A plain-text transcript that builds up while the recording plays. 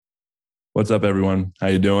What's up, everyone? How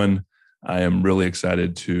you doing? I am really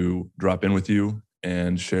excited to drop in with you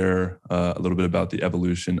and share a little bit about the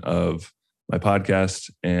evolution of my podcast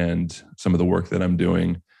and some of the work that I'm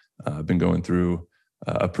doing. I've been going through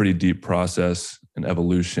a pretty deep process, an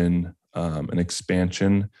evolution, an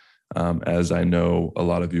expansion, as I know a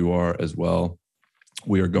lot of you are as well.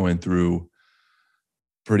 We are going through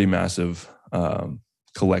pretty massive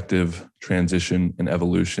collective transition and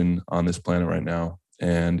evolution on this planet right now.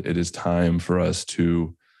 And it is time for us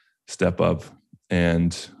to step up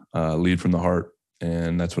and lead from the heart.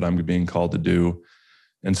 And that's what I'm being called to do.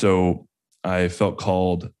 And so I felt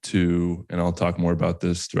called to, and I'll talk more about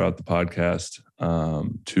this throughout the podcast,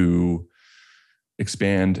 to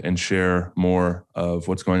expand and share more of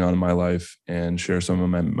what's going on in my life and share some of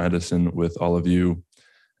my medicine with all of you.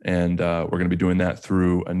 And we're going to be doing that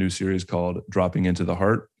through a new series called Dropping Into the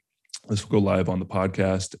Heart. This will go live on the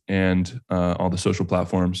podcast and all the social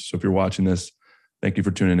platforms. So if you're watching this, thank you for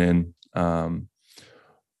tuning in.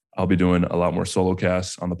 I'll be doing a lot more solo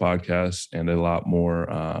casts on the podcast and a lot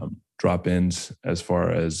more drop-ins as far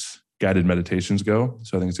as guided meditations go.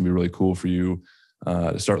 So I think it's going to be really cool for you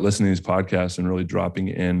to start listening to these podcasts and really dropping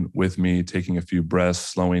in with me, taking a few breaths,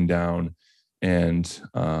 slowing down, and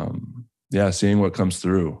seeing what comes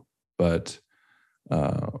through. But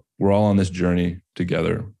we're all on this journey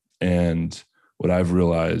together. And what I've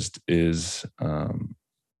realized is a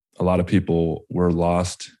lot of people, we're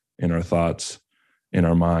lost in our thoughts, in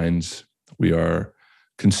our minds. We are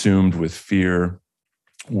consumed with fear,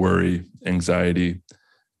 worry, anxiety,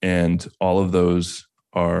 and all of those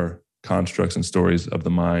are constructs and stories of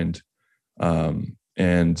the mind. And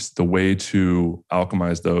the way to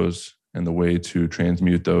alchemize those and the way to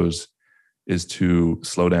transmute those is to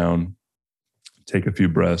slow down, take a few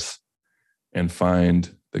breaths, and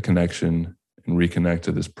find the connection and reconnect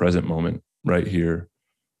to this present moment right here,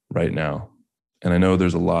 right now. And I know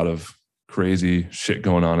there's a lot of crazy shit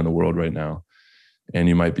going on in the world right now. And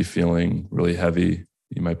you might be feeling really heavy.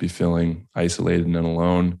 You might be feeling isolated and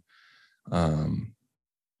alone.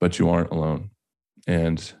 But you aren't alone.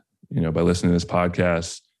 And, by listening to this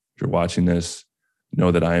podcast, if you're watching this, know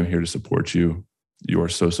that I am here to support you. You are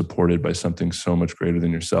so supported by something so much greater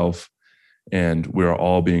than yourself. And we are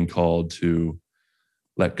all being called to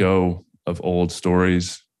let go of old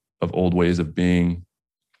stories, of old ways of being,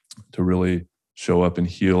 to really show up and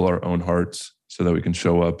heal our own hearts so that we can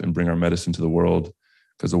show up and bring our medicine to the world,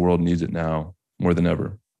 because the world needs it now more than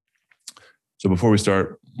ever. So before we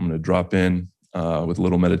start, I'm going to drop in with a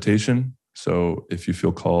little meditation. So if you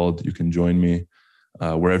feel called, you can join me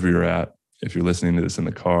wherever you're at. If you're listening to this in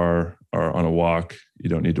the car or on a walk, you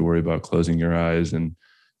don't need to worry about closing your eyes and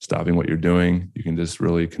stopping what you're doing. You can just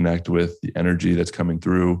really connect with the energy that's coming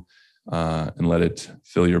through and let it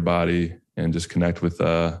fill your body and just connect with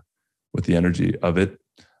the energy of it.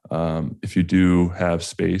 If you do have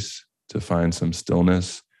space to find some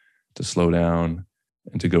stillness, to slow down,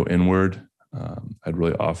 and to go inward, I'd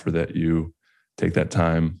really offer that you take that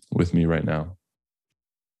time with me right now.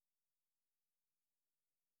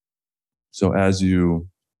 So as you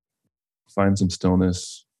find some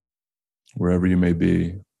stillness wherever you may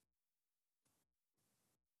be,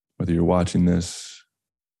 whether you're watching this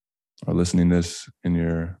or listening to this in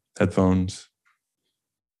your headphones,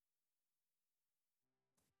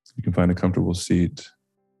 you can find a comfortable seat.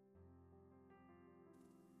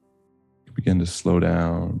 You begin to slow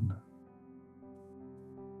down.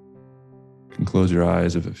 You can close your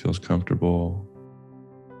eyes if it feels comfortable.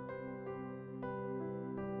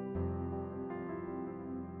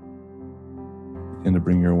 Begin to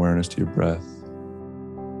bring your awareness to your breath.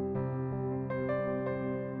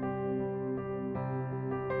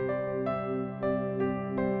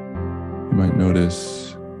 You might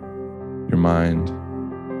notice your mind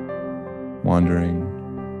wandering,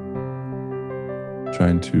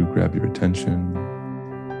 trying to grab your attention.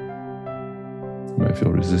 You might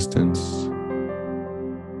feel resistance,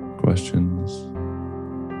 questions.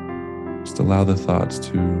 Just allow the thoughts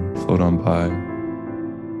to float on by.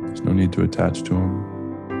 There's no need to attach to them.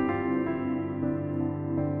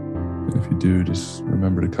 And if you do, just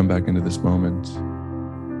remember to come back into this moment,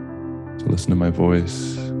 to listen to my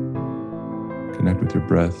voice, connect with your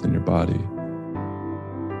breath and your body.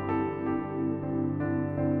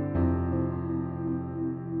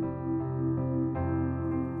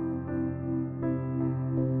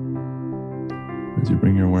 As you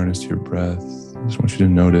bring your awareness to your breath, I just want you to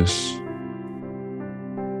notice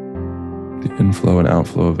the inflow and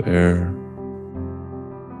outflow of air.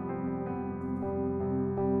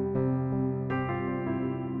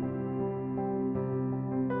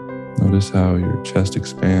 Notice how your chest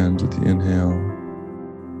expands with the inhale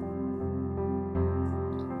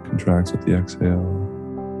contracts with the exhale.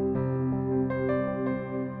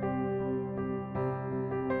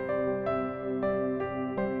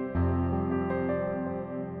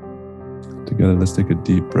 Together, let's take a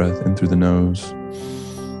deep breath in through the nose.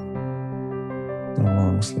 And a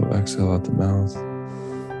long, slow exhale out the mouth.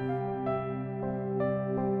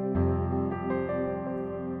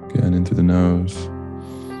 Again, in through the nose.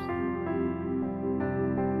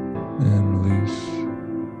 And release.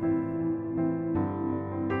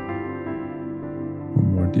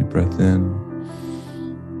 One more deep breath in.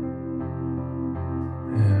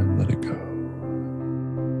 And let it go.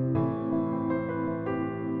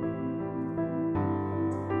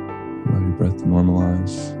 Allow your breath to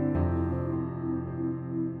normalize.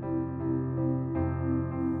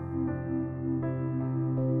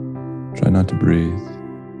 Try not to breathe.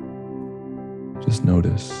 Just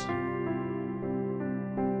notice.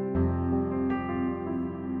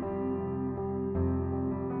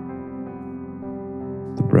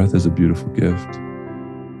 The breath is a beautiful gift.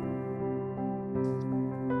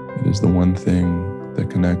 It is the one thing that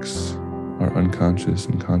connects our unconscious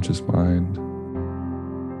and conscious mind.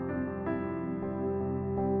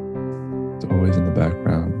 It's always in the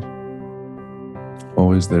background,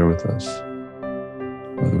 always there with us,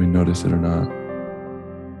 whether we notice it or not.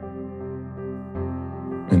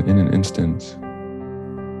 And in an instant,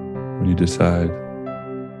 when you decide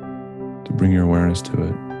to bring your awareness to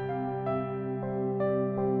it,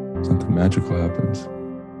 something magical happens.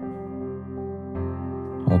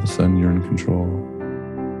 All of a sudden, you're in control.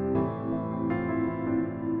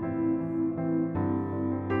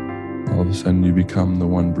 All of a sudden, you become the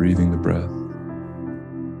one breathing the breath,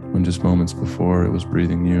 when just moments before it was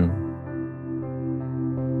breathing you.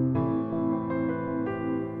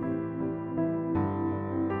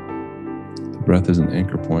 The breath is an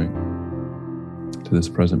anchor point to this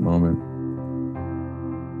present moment,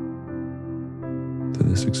 to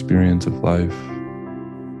this experience of life.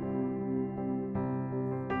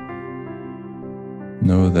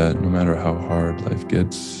 Know that no matter how hard life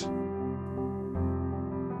gets,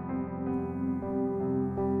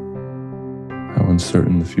 how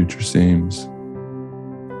uncertain the future seems,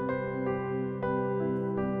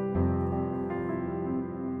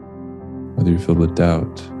 whether you're filled with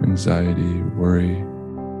doubt, anxiety, worry,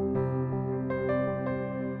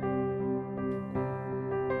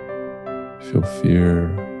 feel fear,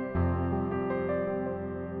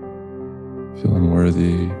 feel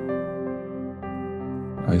unworthy,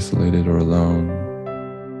 isolated or alone,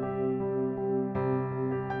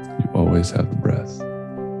 you always have the breath.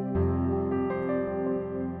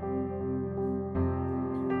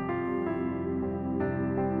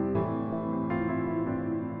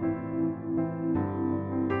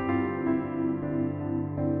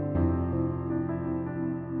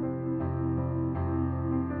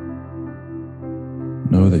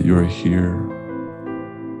 Know that you are here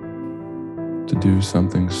to do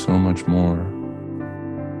something so much more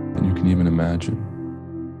than you can even imagine.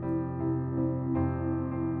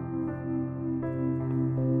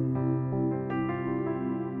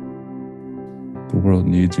 The world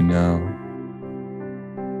needs you now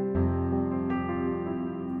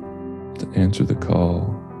to answer the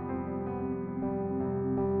call.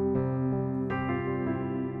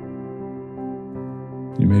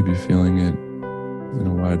 You may be feeling it in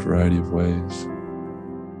a wide variety of ways.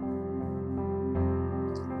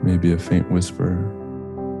 Maybe a faint whisper,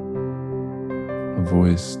 a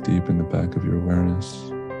voice deep in the back of your awareness,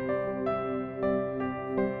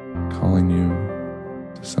 calling you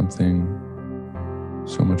to something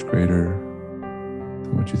so much greater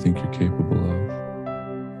than what you think you're capable of.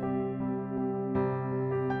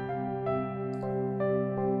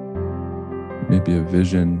 Maybe a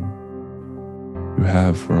vision you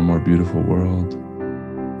have for a more beautiful world.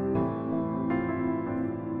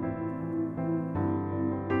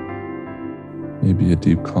 Maybe a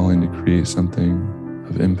deep calling to create something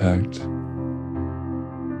of impact,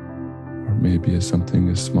 or maybe something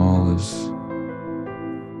as small as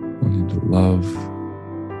wanting to love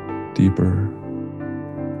deeper,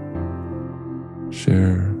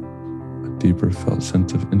 share a deeper felt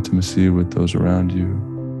sense of intimacy with those around you.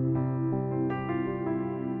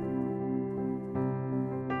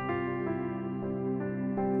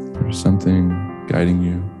 There's something guiding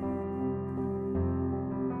you.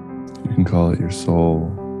 You can call it your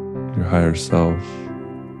soul, your higher self,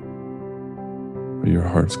 or your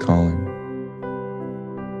heart's calling.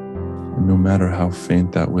 And no matter how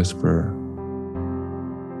faint that whisper,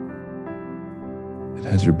 it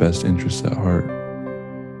has your best interests at heart.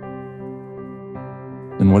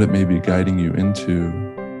 And what it may be guiding you into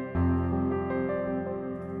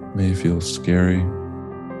may feel scary,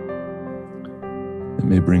 It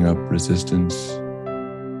may bring up resistance, it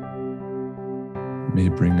may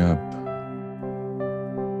bring up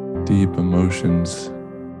deep emotions,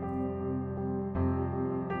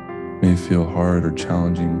 it may feel hard or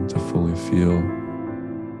challenging to fully feel.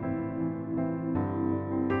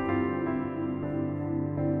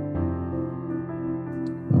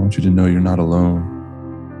 I want you to know you're not alone.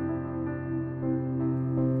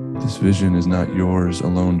 This vision is not yours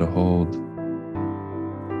alone to hold.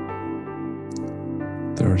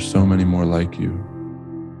 There are so many more like you.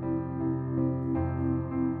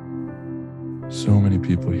 So many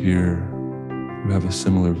people here who have a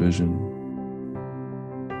similar vision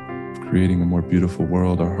of creating a more beautiful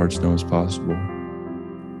world our hearts know is possible.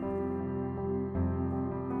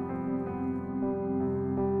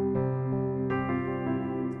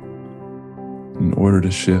 In order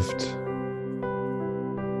to shift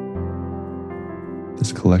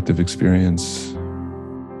this collective experience,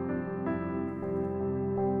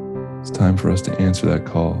 it's time for us to answer that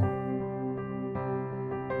call.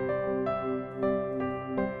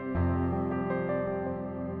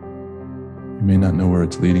 You may not know where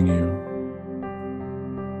it's leading you,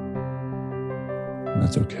 and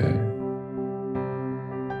that's okay.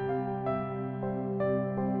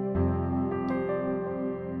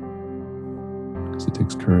 Because it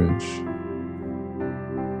takes courage.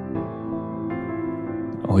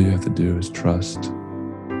 All you have to do is trust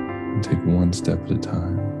and take one step at a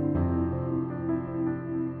time.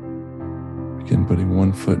 Begin putting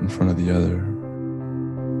one foot in front of the other.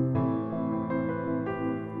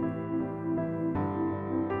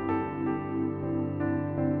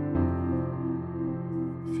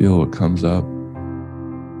 Feel what comes up.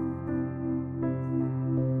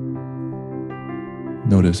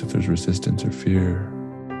 Notice if there's resistance or fear,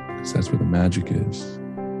 because that's where the magic is.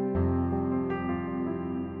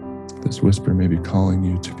 This whisper may be calling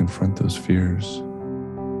you to confront those fears,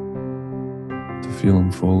 to feel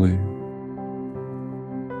them fully,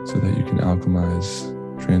 so that you can alchemize,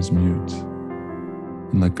 transmute,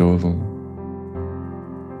 and let go of them.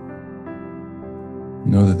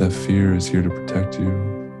 Know that that fear is here to protect you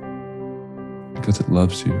because it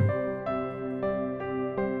loves you.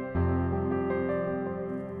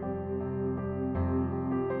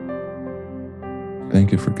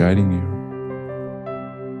 Thank it for guiding you,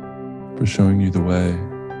 for showing you the way.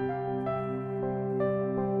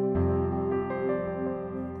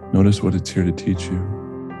 Notice what it's here to teach you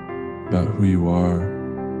about who you are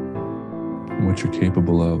and what you're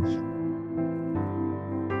capable of.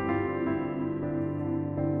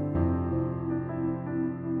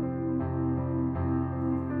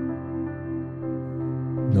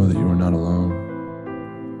 Know that you are not alone.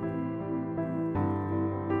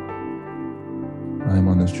 I am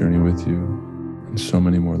on this journey with you, and so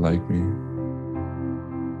many more like me.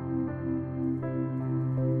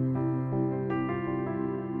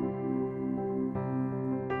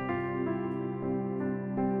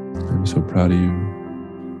 I'm so proud of you.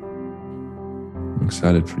 I'm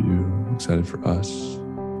excited for you. I'm excited for us.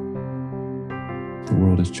 The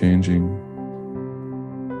world is changing,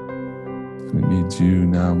 and it needs you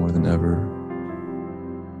now more than ever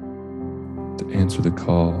to answer the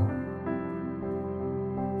call,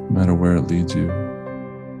 no matter where it leads you.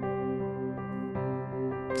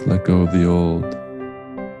 To let go of the old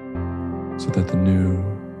so that the new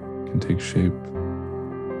can take shape,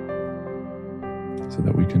 so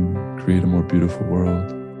that we can create a more beautiful world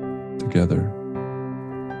together.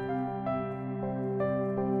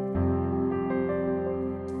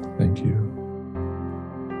 Thank you.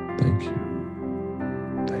 Thank you.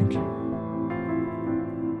 Thank you.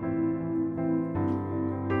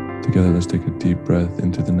 Together, let's take a deep breath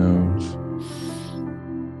into the nose.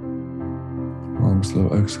 Long, slow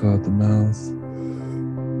exhale out the mouth.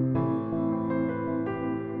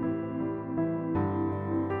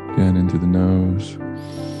 Again, into the nose.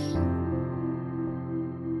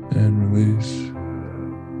 And release.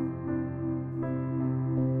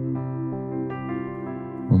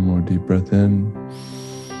 One more deep breath in.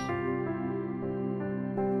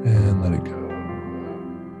 And let it go.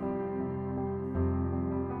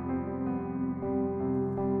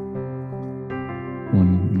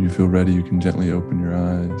 When you feel ready, you can gently open your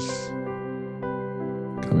eyes,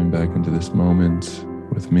 coming back into this moment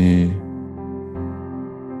with me.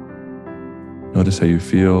 Notice how you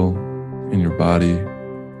feel in your body.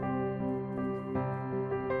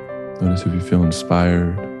 Notice if you feel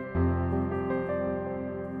inspired.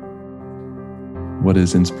 What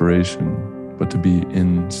is inspiration but to be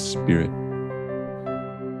in spirit?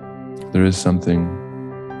 There is something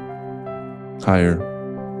higher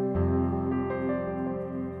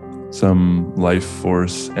some life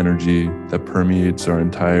force energy that permeates our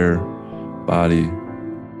entire body,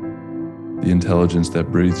 the intelligence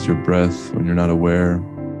that breathes your breath when you're not aware,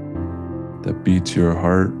 that beats your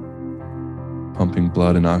heart, pumping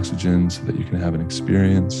blood and oxygen so that you can have an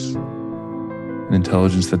experience, an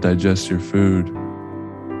intelligence that digests your food,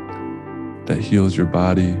 that heals your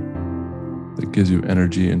body, that gives you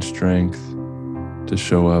energy and strength to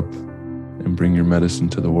show up and bring your medicine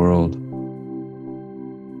to the world.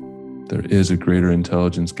 There is a greater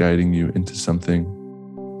intelligence guiding you into something,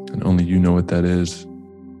 and only you know what that is.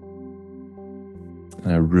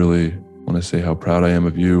 And I really want to say how proud I am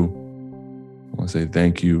of you. I want to say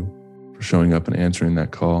thank you for showing up and answering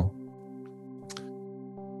that call.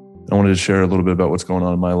 I wanted to share a little bit about what's going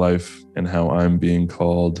on in my life and how I'm being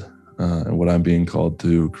called and what I'm being called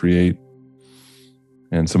to create,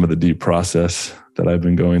 and some of the deep process that I've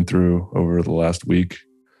been going through over the last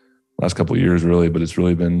couple of years really, but it's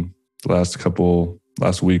really been the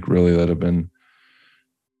last week really that I've been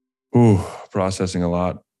processing a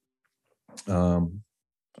lot. I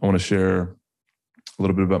want to share a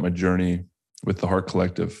little bit about my journey with the Heart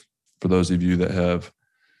Collective. For those of you that have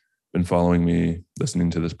been following me, listening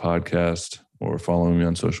to this podcast, or following me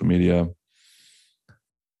on social media,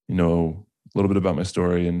 you know a little bit about my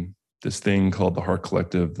story and this thing called the Heart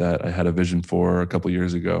Collective that I had a vision for a couple of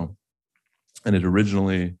years ago. And it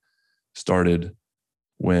originally started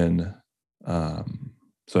when,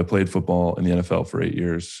 so I played football in the NFL for 8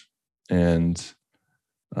 years. And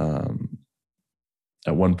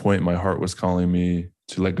at one point, my heart was calling me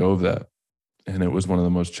to let go of that. And it was one of the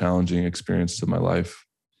most challenging experiences of my life.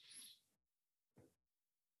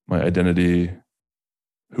 My identity,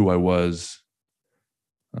 who I was,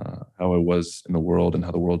 how I was in the world and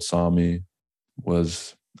how the world saw me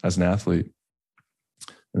was as an athlete.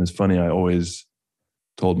 And it's funny, I always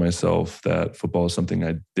told myself that football is something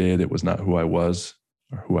I did. It was not who I was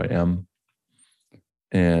or who I am.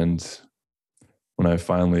 And when I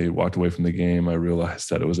finally walked away from the game, I realized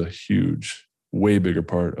that it was a huge, way bigger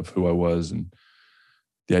part of who I was and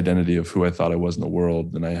the identity of who I thought I was in the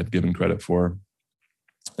world than I had given credit for.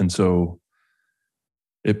 And so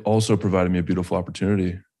it also provided me a beautiful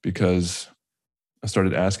opportunity, because I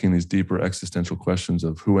started asking these deeper existential questions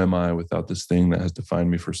of who am I without this thing that has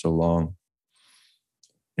defined me for so long?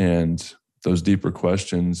 And those deeper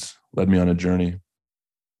questions led me on a journey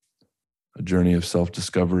of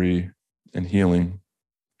self-discovery and healing.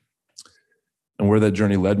 And where that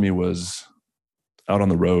journey led me was out on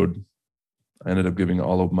the road. I ended up giving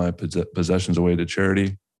all of my possessions away to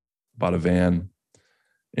charity, bought a van,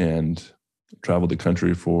 and traveled the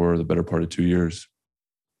country for the better part of 2 years.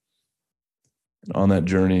 And on that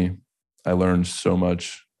journey, I learned so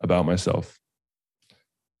much about myself.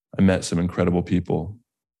 I met some incredible people,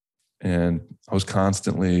 and I was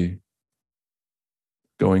constantly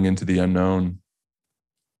going into the unknown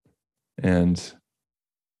and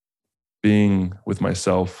being with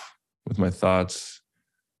myself, with my thoughts,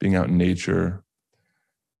 being out in nature.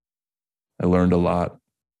 I learned a lot.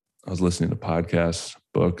 I was listening to podcasts,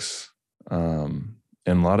 books, and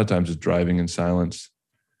a lot of times just driving in silence.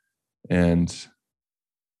 And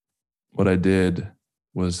what I did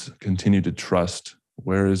was continue to trust,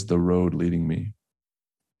 where is the road leading me?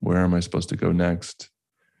 Where am I supposed to go next?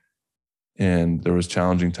 And there was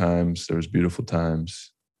challenging times, there was beautiful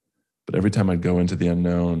times, but every time I'd go into the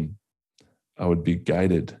unknown, I would be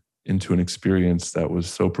guided into an experience that was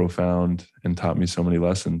so profound and taught me so many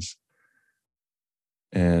lessons.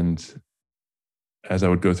 And as I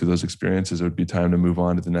would go through those experiences, it would be time to move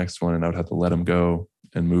on to the next one, and I would have to let them go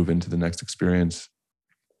and move into the next experience,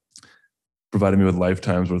 providing me with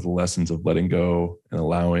lifetimes worth of lessons of letting go and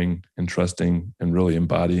allowing and trusting and really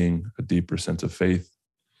embodying a deeper sense of faith.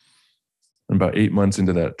 And about 8 months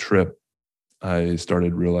into that trip, I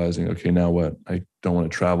started realizing, okay, now what? I don't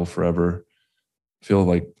want to travel forever. I feel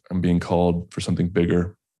like I'm being called for something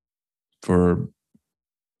bigger, for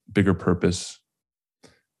bigger purpose.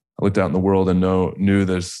 I looked out in the world and knew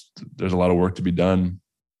there's a lot of work to be done.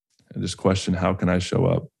 And just questioned, how can I show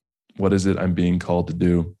up? What is it I'm being called to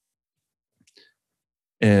do?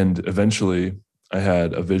 And eventually I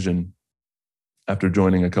had a vision after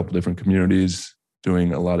joining a couple different communities,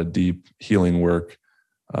 doing a lot of deep healing work,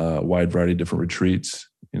 wide variety of different retreats,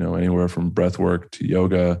 anywhere from breath work to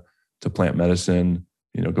yoga to plant medicine,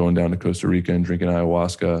 going down to Costa Rica and drinking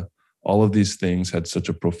ayahuasca. All of these things had such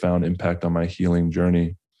a profound impact on my healing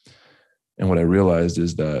journey. And what I realized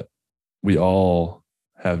is that we all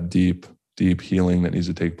have deep, deep healing that needs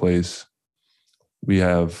to take place. We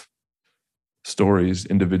have stories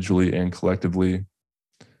individually and collectively,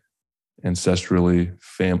 ancestrally,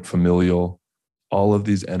 familial, all of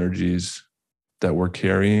these energies that we're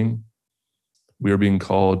carrying, we are being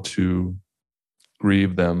called to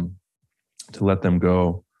grieve them, to let them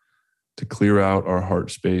go, to clear out our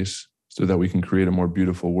heart space so that we can create a more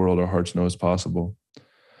beautiful world our hearts know is possible.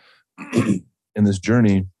 And this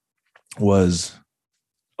journey was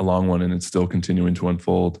a long one, and it's still continuing to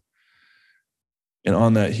unfold. And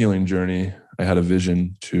on that healing journey, I had a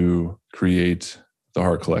vision to create the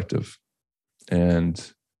Heart Collective.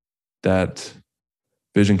 And that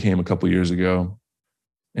vision came a couple years ago.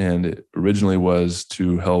 And it originally was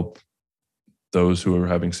to help those who are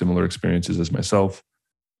having similar experiences as myself.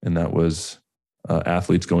 And that was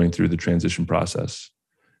athletes going through the transition process.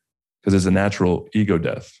 Because it's a natural ego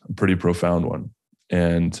death, a pretty profound one.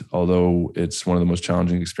 And although it's one of the most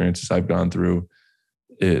challenging experiences I've gone through,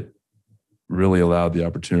 it really allowed the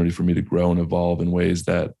opportunity for me to grow and evolve in ways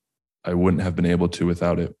that I wouldn't have been able to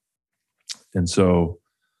without it. And so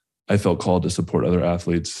I felt called to support other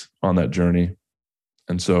athletes on that journey.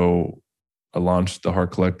 And so I launched the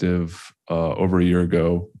Heart Collective over a year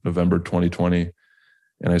ago, November 2020.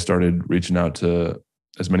 And I started reaching out to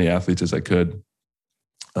as many athletes as I could.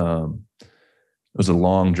 It was a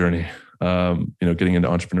long journey, getting into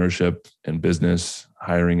entrepreneurship and business,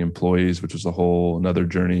 hiring employees, which was a whole another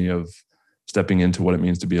journey of stepping into what it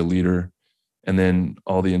means to be a leader. And then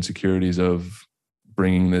all the insecurities of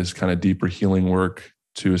bringing this kind of deeper healing work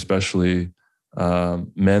to especially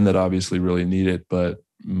men that obviously really need it, but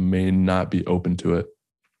may not be open to it.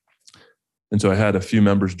 And so I had a few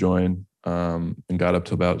members join and got up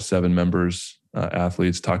to about 7 members,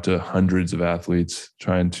 athletes, talked to hundreds of athletes,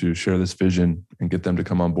 trying to share this vision and get them to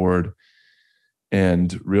come on board,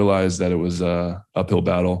 and realized that it was a uphill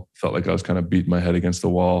battle. Felt like I was kind of beating my head against the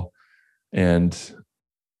wall. And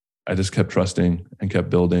I just kept trusting and kept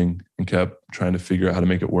building and kept trying to figure out how to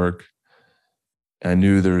make it work. And I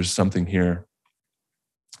knew there's something here.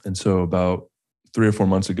 And so about 3 or 4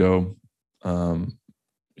 months ago,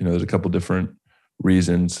 there's a couple different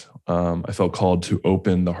reasons I felt called to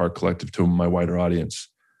open the Heart Collective to my wider audience.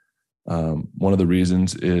 One of the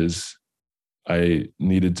reasons is I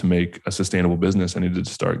needed to make a sustainable business. I needed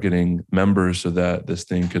to start getting members so that this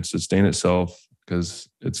thing could sustain itself, because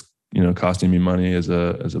it's costing me money as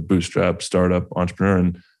a bootstrap startup entrepreneur.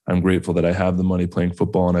 And I'm grateful that I have the money playing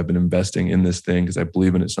football, and I've been investing in this thing because I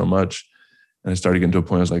believe in it so much. And I started getting to a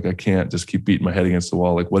point where I was like, I can't just keep beating my head against the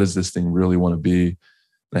wall. Like, what does this thing really want to be?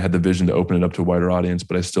 And I had the vision to open it up to a wider audience,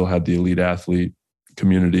 but I still had the elite athlete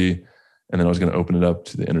community. And then I was going to open it up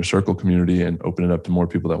to the inner circle community and open it up to more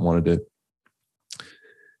people that wanted it.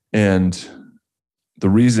 And the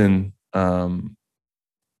reason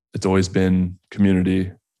it's always been community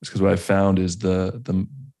is because what I found is the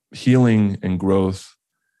healing and growth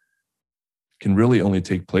can really only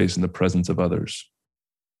take place in the presence of others.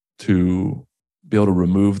 To be able to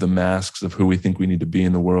remove the masks of who we think we need to be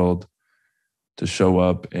in the world, to show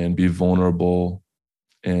up and be vulnerable,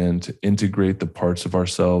 and to integrate the parts of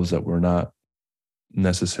ourselves that we're not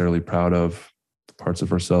necessarily proud of, the parts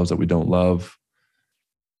of ourselves that we don't love,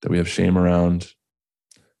 that we have shame around,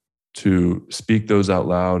 to speak those out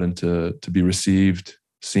loud and to be received,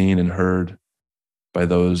 seen, and heard by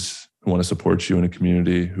those who want to support you in a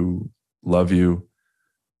community, who love you,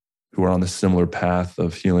 who are on the similar path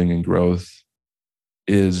of healing and growth,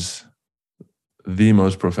 is the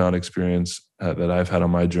most profound experience that I've had on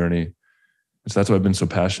my journey. And so that's why I've been so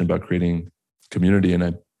passionate about creating community. And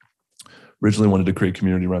I originally wanted to create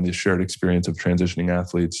community around the shared experience of transitioning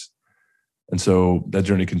athletes. And so that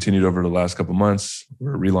journey continued over the last couple of months.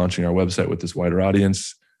 We're relaunching our website with this wider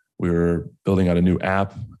audience. We're building out a new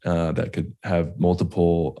app that could have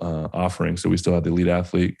multiple offerings. So we still have the elite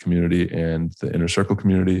athlete community and the inner circle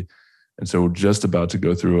community. And so we're just about to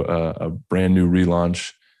go through a brand new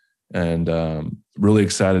relaunch, and really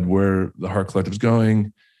excited where the Heart Collective is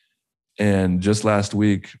going. And just last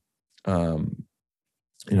week, I'm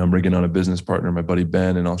bringing on a business partner, my buddy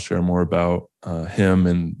Ben, and I'll share more about him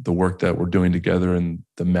and the work that we're doing together and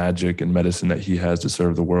the magic and medicine that he has to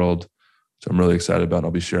serve the world. So I'm really excited about it.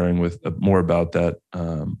 I'll be sharing with more about that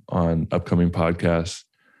on upcoming podcasts.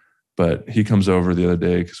 But he comes over the other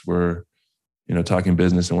day because we're, talking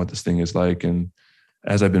business and what this thing is like. And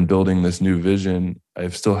as I've been building this new vision,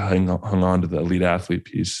 I've still hung on to the elite athlete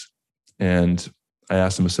piece. And I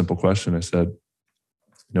asked him a simple question. I said,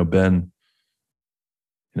 Ben,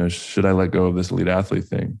 should I let go of this elite athlete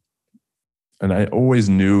thing? And I always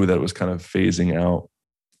knew that it was kind of phasing out,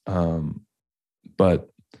 but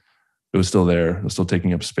it was still there. It was still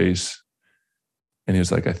taking up space. And he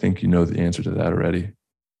was like, I think you know the answer to that already.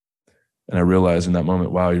 And I realized in that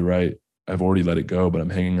moment, wow, you're right. I've already let it go, but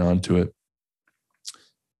I'm hanging on to it.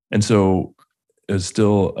 And so it was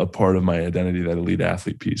still a part of my identity, that elite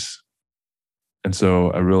athlete piece. And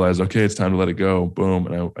so I realized, okay, it's time to let it go. Boom.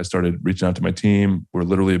 And I started reaching out to my team. We're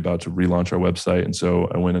literally about to relaunch our website. And so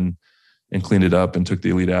I went and cleaned it up and took the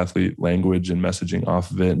elite athlete language and messaging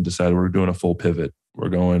off of it and decided we're doing a full pivot. We're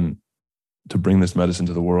going to bring this medicine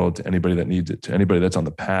to the world, to anybody that needs it, to anybody that's on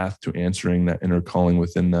the path to answering that inner calling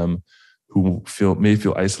within them, who may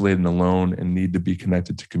feel isolated and alone and need to be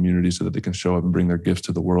connected to community so that they can show up and bring their gifts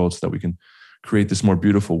to the world so that we can create this more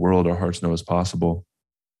beautiful world our hearts know is possible.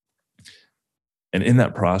 And in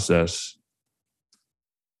that process,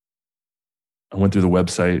 I went through the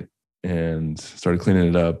website and started cleaning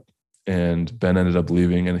it up, and Ben ended up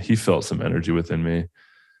leaving, and he felt some energy within me.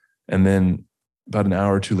 And then about an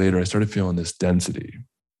hour or two later, I started feeling this density,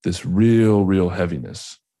 this real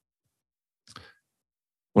heaviness.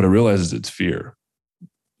 What I realized is it's fear.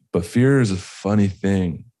 But fear is a funny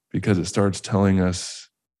thing because it starts telling us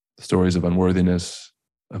stories of unworthiness,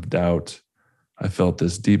 of doubt. I felt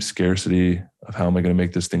this deep scarcity of how am I going to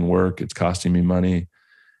make this thing work? It's costing me money.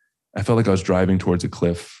 I felt like I was driving towards a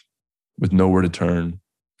cliff with nowhere to turn.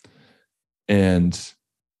 And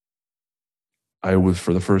I was,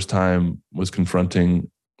 for the first time, was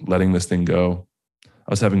confronting letting this thing go.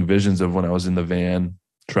 I was having visions of when I was in the van,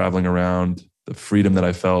 traveling around, the freedom that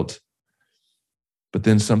I felt. But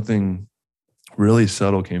then something really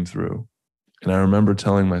subtle came through. And I remember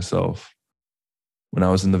telling myself when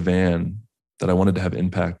I was in the van that I wanted to have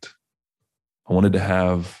impact. I wanted to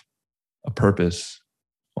have a purpose.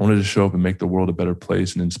 I wanted to show up and make the world a better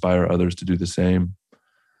place and inspire others to do the same.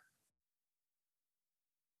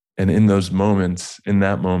 And in that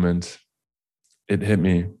moment, it hit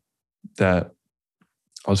me that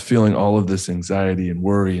I was feeling all of this anxiety and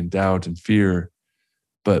worry and doubt and fear,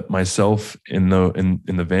 but myself in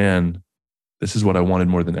the van, this is what I wanted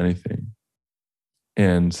more than anything.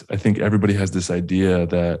 And I think everybody has this idea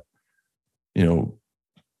that,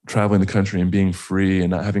 traveling the country and being free and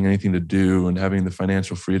not having anything to do and having the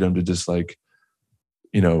financial freedom to just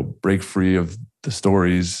break free of the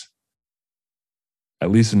stories,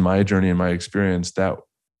 at least in my journey and my experience, that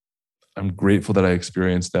I'm grateful that I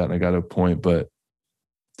experienced that and I got to a point, but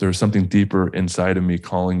there's something deeper inside of me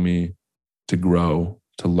calling me to grow,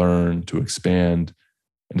 to learn, to expand,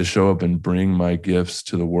 and to show up and bring my gifts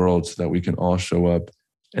to the world so that we can all show up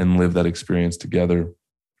and live that experience together.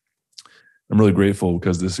 I'm really grateful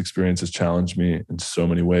because this experience has challenged me in so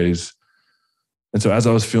many ways. And so as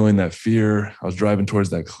I was feeling that fear, I was driving towards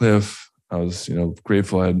that cliff. I was,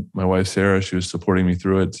 grateful I had my wife, Sarah. She was supporting me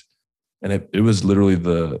through it. And it was literally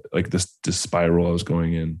this spiral I was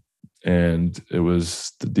going in. And it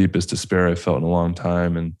was the deepest despair I felt in a long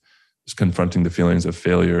time, and just confronting the feelings of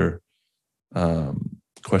failure,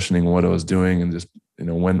 questioning what I was doing, and just,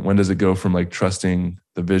 when does it go from like trusting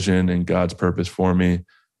the vision and God's purpose for me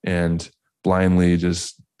and blindly,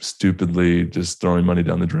 just stupidly, just throwing money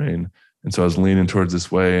down the drain. And so I was leaning towards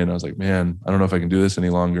this way, and I was like, man, I don't know if I can do this any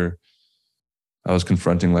longer. I was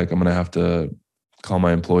confronting, like, I'm going to have to call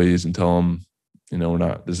my employees and tell them,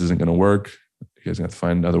 this isn't going to work. You guys have to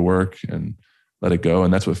find another work and let it go.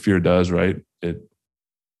 And that's what fear does, right? It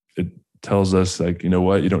tells us, like, you know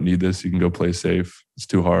what, you don't need this. You can go play safe. It's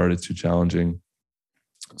too hard. It's too challenging.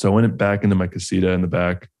 So I went back into my casita in the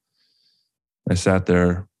back. I sat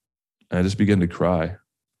there and I just began to cry.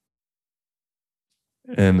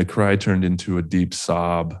 And the cry turned into a deep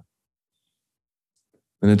sob.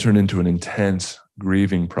 Then it turned into an intense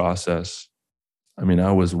grieving process. I mean,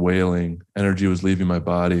 I was wailing. Energy was leaving my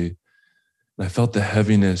body. And I felt the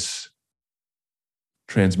heaviness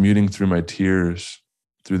transmuting through my tears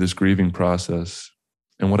through this grieving process.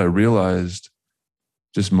 And what I realized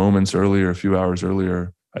just moments earlier, a few hours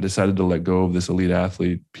earlier, I decided to let go of this elite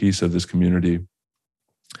athlete piece of this community.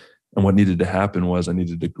 And what needed to happen was I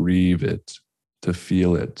needed to grieve it, to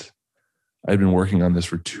feel it. I'd been working on this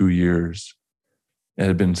for 2 years. It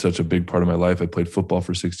had been such a big part of my life. I played football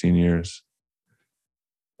for 16 years.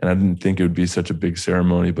 And I didn't think it would be such a big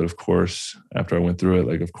ceremony, but of course, after I went through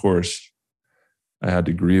it, of course, I had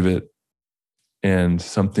to grieve it. And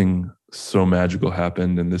something so magical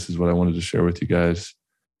happened. And this is what I wanted to share with you guys.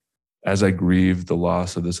 As I grieved the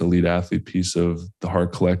loss of this elite athlete piece of the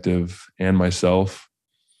Heart Collective and myself,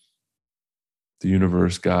 the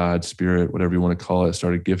universe, God, spirit, whatever you want to call it,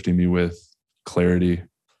 started gifting me with clarity,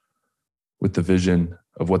 with the vision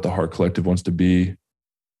of what the Heart Collective wants to be,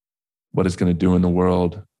 what it's going to do in the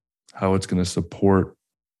world, how it's going to support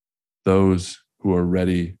those who are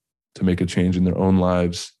ready to make a change in their own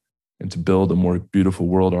lives and to build a more beautiful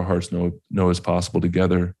world our hearts know is possible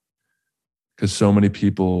together. Because so many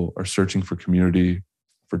people are searching for community,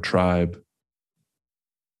 for tribe,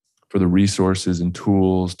 for the resources and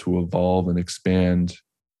tools to evolve and expand,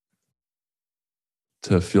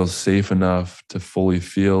 to feel safe enough to fully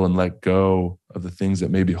feel and let go of the things that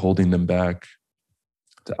may be holding them back,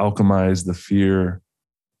 to alchemize the fear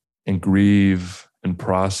and grieve and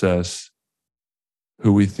process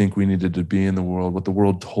who we think we needed to be in the world, what the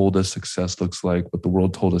world told us success looks like, what the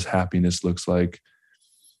world told us happiness looks like,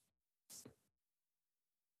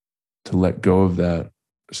 to let go of that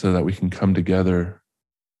so that we can come together.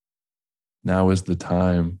 Now is the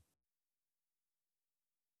time.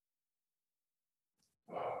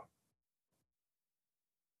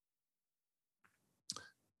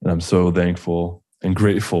 And I'm so thankful and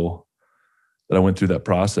grateful that I went through that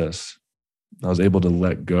process. I was able to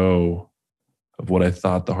let go of what I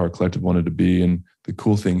thought the Heart Collective wanted to be. And the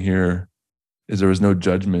cool thing here is there was no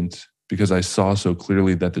judgment, because I saw so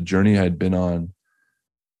clearly that the journey I had been on,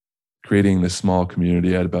 creating this small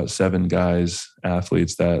community, I had about 7 guys,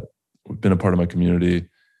 athletes that have been a part of my community,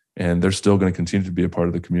 and they're still going to continue to be a part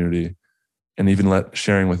of the community. And even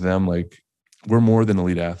sharing with them, like, we're more than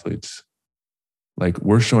elite athletes. Like,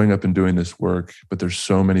 we're showing up and doing this work, but there's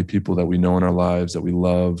so many people that we know in our lives that we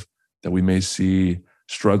love, that we may see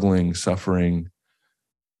struggling, suffering,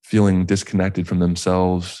 feeling disconnected from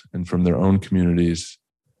themselves and from their own communities.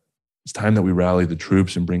 It's time that we rally the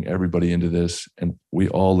troops and bring everybody into this, and we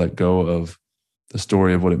all let go of the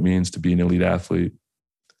story of what it means to be an elite athlete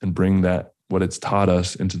and bring that, what it's taught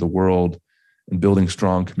us, into the world, and building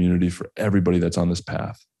strong community for everybody that's on this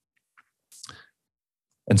path.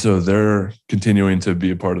 And so they're continuing to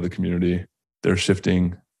be a part of the community. They're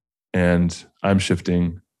shifting, and I'm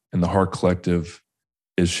shifting, and the Heart Collective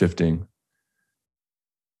is shifting.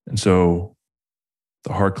 And so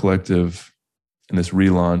the Heart Collective and this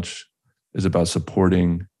relaunch is about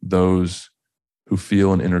supporting those who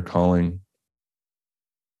feel an inner calling,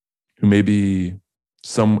 who may be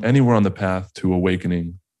anywhere on the path to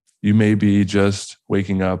awakening. You may be just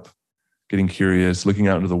waking up, getting curious, looking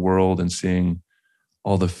out into the world and seeing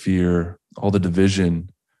all the fear, all the division,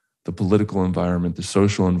 the political environment, the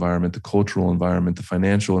social environment, the cultural environment, the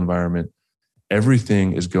financial environment.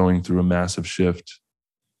 Everything is going through a massive shift,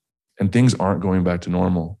 and things aren't going back to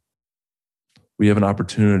normal. We have an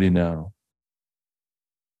opportunity now.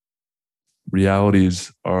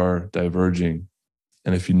 Realities are diverging.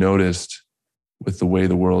 And if you noticed, with the way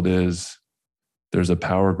the world is, there's a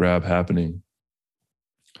power grab happening.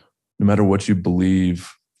 No matter what you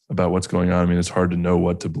believe about what's going on, I mean, it's hard to know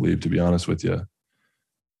what to believe, to be honest with you.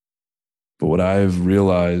 But what I've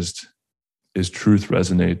realized is truth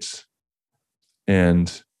resonates,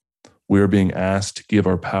 and we're being asked to give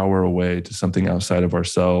our power away to something outside of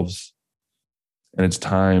ourselves. And it's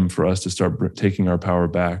time for us to start taking our power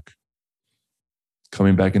back,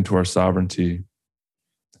 coming back into our sovereignty.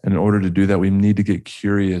 And in order to do that, we need to get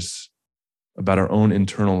curious about our own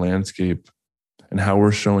internal landscape and how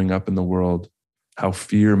we're showing up in the world, how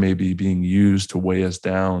fear may be being used to weigh us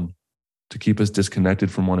down, to keep us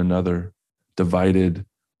disconnected from one another, divided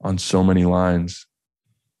on so many lines.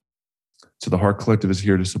 So the Heart Collective is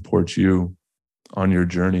here to support you on your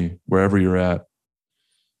journey, wherever you're at.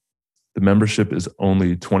 The membership is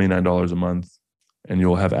only $29 a month, and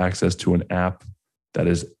you'll have access to an app that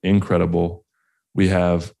is incredible. We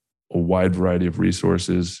have a wide variety of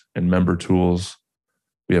resources and member tools.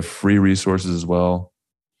 We have free resources as well.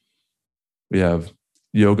 We have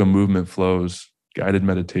yoga movement flows, guided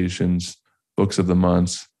meditations, books of the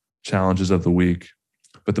months, challenges of the week.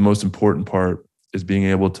 But the most important part is being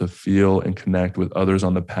able to feel and connect with others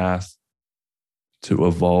on the path to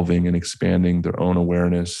evolving and expanding their own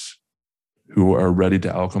awareness, who are ready to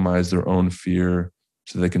alchemize their own fear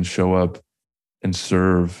so they can show up and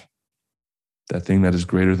serve that thing that is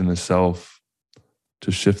greater than the self,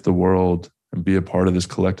 to shift the world and be a part of this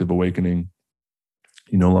collective awakening.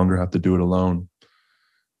 You no longer have to do it alone.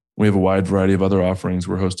 We have a wide variety of other offerings.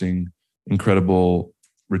 We're hosting incredible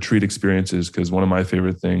retreat experiences, because one of my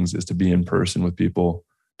favorite things is to be in person with people,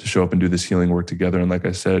 to show up and do this healing work together. And like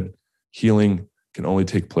I said, healing can only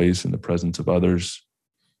take place in the presence of others.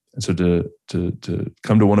 And so to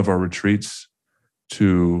come to one of our retreats,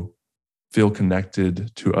 to feel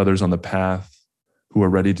connected to others on the path who are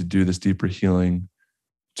ready to do this deeper healing,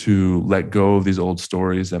 to let go of these old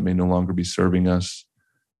stories that may no longer be serving us,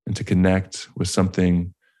 and to connect with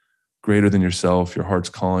something greater than yourself, your heart's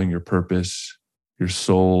calling, your purpose, your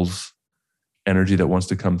soul's energy that wants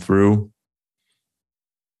to come through.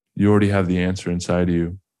 You already have the answer inside of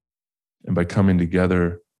you. And by coming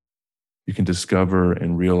together, you can discover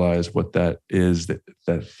and realize what that is,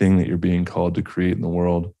 that thing that you're being called to create in the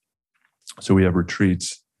world. So we have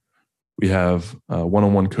retreats. We have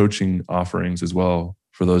one-on-one coaching offerings as well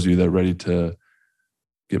for those of you that are ready to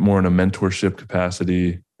get more in a mentorship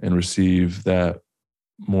capacity and receive that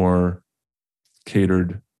more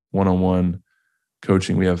catered one-on-one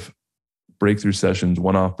coaching. We have breakthrough sessions,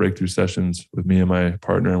 one-off breakthrough sessions with me and my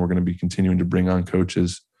partner, and we're going to be continuing to bring on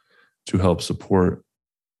coaches to help support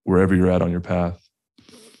wherever you're at on your path.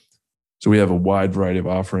 So we have a wide variety of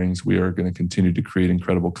offerings. We are going to continue to create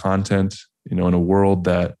incredible content, in a world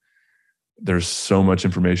that there's so much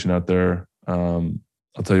information out there.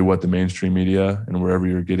 I'll tell you what, the mainstream media and wherever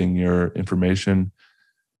you're getting your information,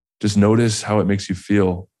 just notice how it makes you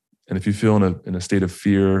feel. And if you feel in a state of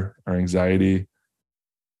fear or anxiety,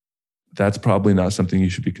 that's probably not something you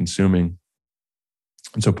should be consuming.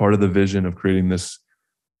 And so part of the vision of creating this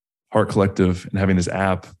Heart Collective and having this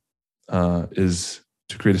app is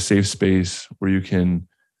to create a safe space where you can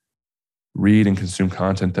read and consume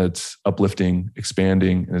content that's uplifting,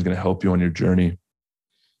 expanding, and is going to help you on your journey.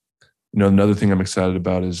 Another thing I'm excited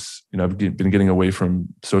about is, I've been getting away from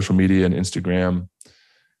social media and Instagram.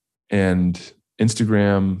 And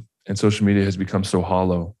Instagram and social media has become so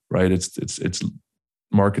hollow, right? It's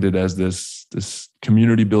marketed as this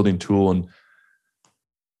community building tool. And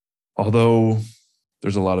although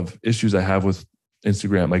there's a lot of issues I have with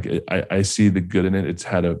Instagram, like I see the good in it. It's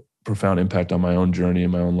had a profound impact on my own journey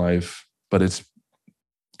in my own life, but it's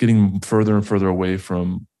getting further and further away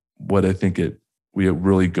from what I think we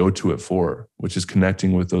really go to it for, which is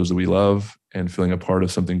connecting with those that we love and feeling a part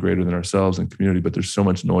of something greater than ourselves and community. But there's so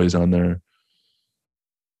much noise on there,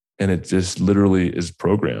 and it just literally is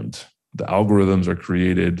programmed. The algorithms are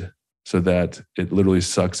created so that it literally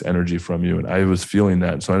sucks energy from you. And I was feeling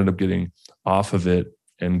that. So I ended up getting off of it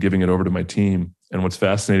and giving it over to my team. And what's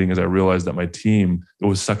fascinating is I realized that my team, it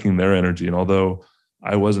was sucking their energy. And although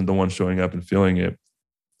I wasn't the one showing up and feeling it,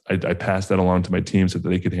 I passed that along to my team so that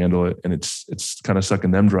they could handle it. And it's kind of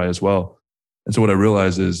sucking them dry as well. And so what I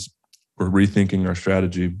realized is we're rethinking our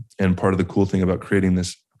strategy. And part of the cool thing about creating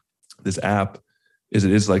this app is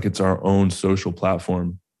it is like it's our own social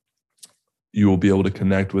platform. You will be able to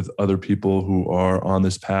connect with other people who are on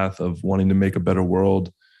this path of wanting to make a better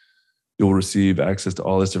world. You'll receive access to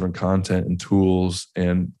all this different content and tools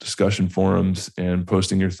and discussion forums and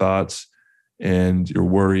posting your thoughts and your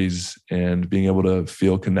worries and being able to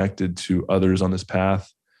feel connected to others on this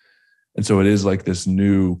path. And so it is like this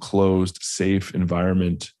new closed, safe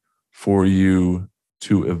environment for you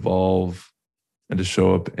to evolve and to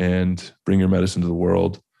show up and bring your medicine to the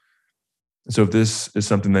world. And so if this is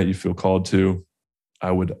something that you feel called to,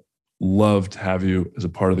 I would love to have you as a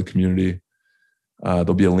part of the community.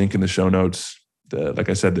 There'll be a link in the show notes. Like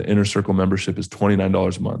I said, the Inner Circle membership is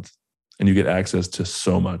 $29 a month, and you get access to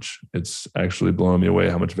so much. It's actually blowing me away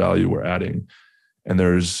how much value we're adding. And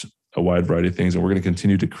there's a wide variety of things. And we're going to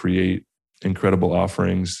continue to create incredible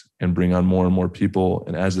offerings and bring on more and more people.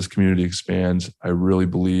 And as this community expands, I really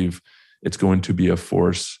believe it's going to be a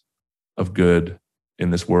force of good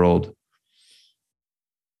in this world.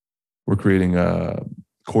 We're creating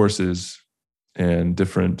courses and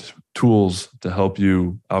different tools to help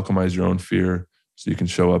you alchemize your own fear so you can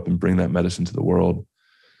show up and bring that medicine to the world.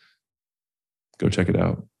 Go check it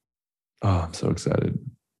out. Oh, I'm so excited.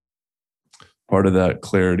 Part of that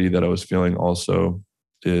clarity that I was feeling also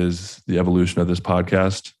is the evolution of this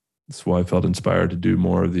podcast. That's why I felt inspired to do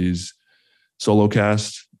more of these solo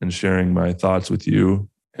casts and sharing my thoughts with you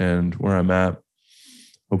and where I'm at.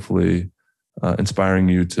 Hopefully inspiring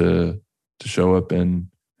you to show up and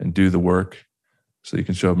do the work so you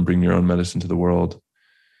can show up and bring your own medicine to the world.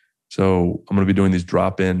 So I'm going to be doing these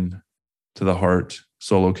drop-in to the heart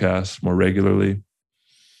solo casts more regularly. And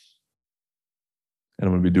I'm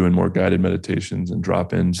going to be doing more guided meditations and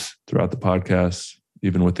drop-ins throughout the podcast,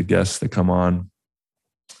 even with the guests that come on.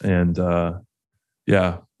 And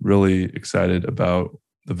really excited about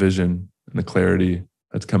the vision and the clarity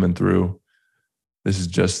that's coming through. This is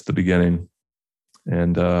just the beginning.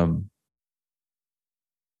 And I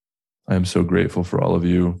am so grateful for all of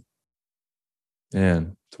you.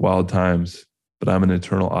 Man, it's wild times, but I'm an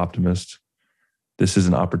eternal optimist. This is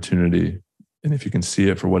an opportunity. And if you can see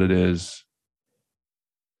it for what it is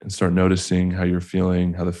and start noticing how you're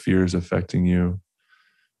feeling, how the fear is affecting you,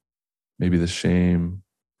 maybe the shame,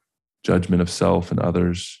 judgment of self and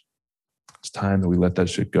others, it's time that we let that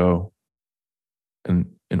shit go.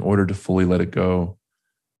 And in order to fully let it go,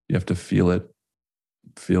 you have to feel it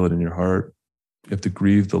in your heart. You have to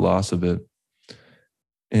grieve the loss of it.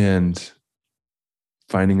 And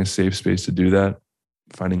finding a safe space to do that,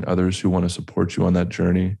 finding others who want to support you on that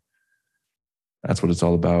journey, that's what it's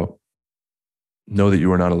all about. Know that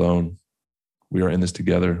you are not alone. We are in this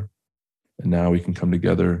together. And now we can come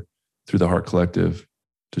together through the Heart Collective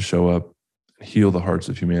to show up heal the hearts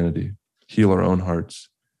of humanity, heal our own hearts,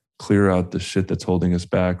 clear out the shit that's holding us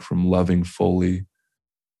back from loving fully,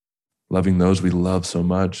 loving those we love so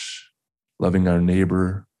much, loving our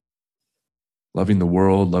neighbor, loving the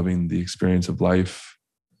world, loving the experience of life.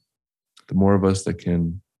 The more of us that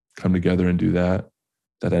can come together and do that,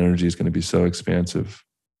 that energy is going to be so expansive.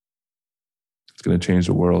 It's going to change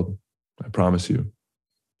the world. I promise you.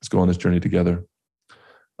 Let's go on this journey together.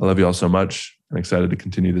 I love you all so much. I'm excited to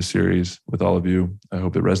continue this series with all of you. I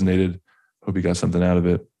hope it resonated. Hope you got something out of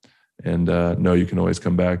it. And know you can always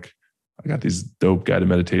come back. I got these dope guided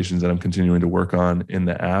meditations that I'm continuing to work on in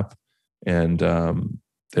the app, and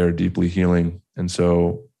they're deeply healing. And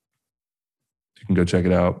so you can go check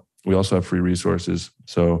it out. We also have free resources.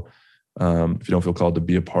 So if you don't feel called to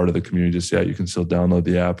be a part of the community just yet, you can still download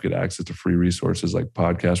the app, get access to free resources like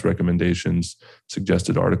podcast recommendations,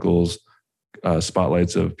 suggested articles,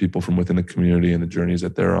 spotlights of people from within the community and the journeys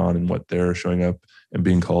that they're on and what they're showing up and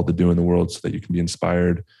being called to do in the world, so that you can be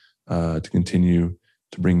inspired to continue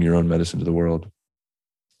to bring your own medicine to the world.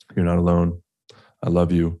 You're not alone. I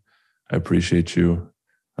love you. I appreciate you.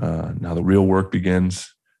 Now the real work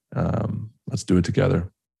begins. Let's do it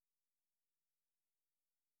together.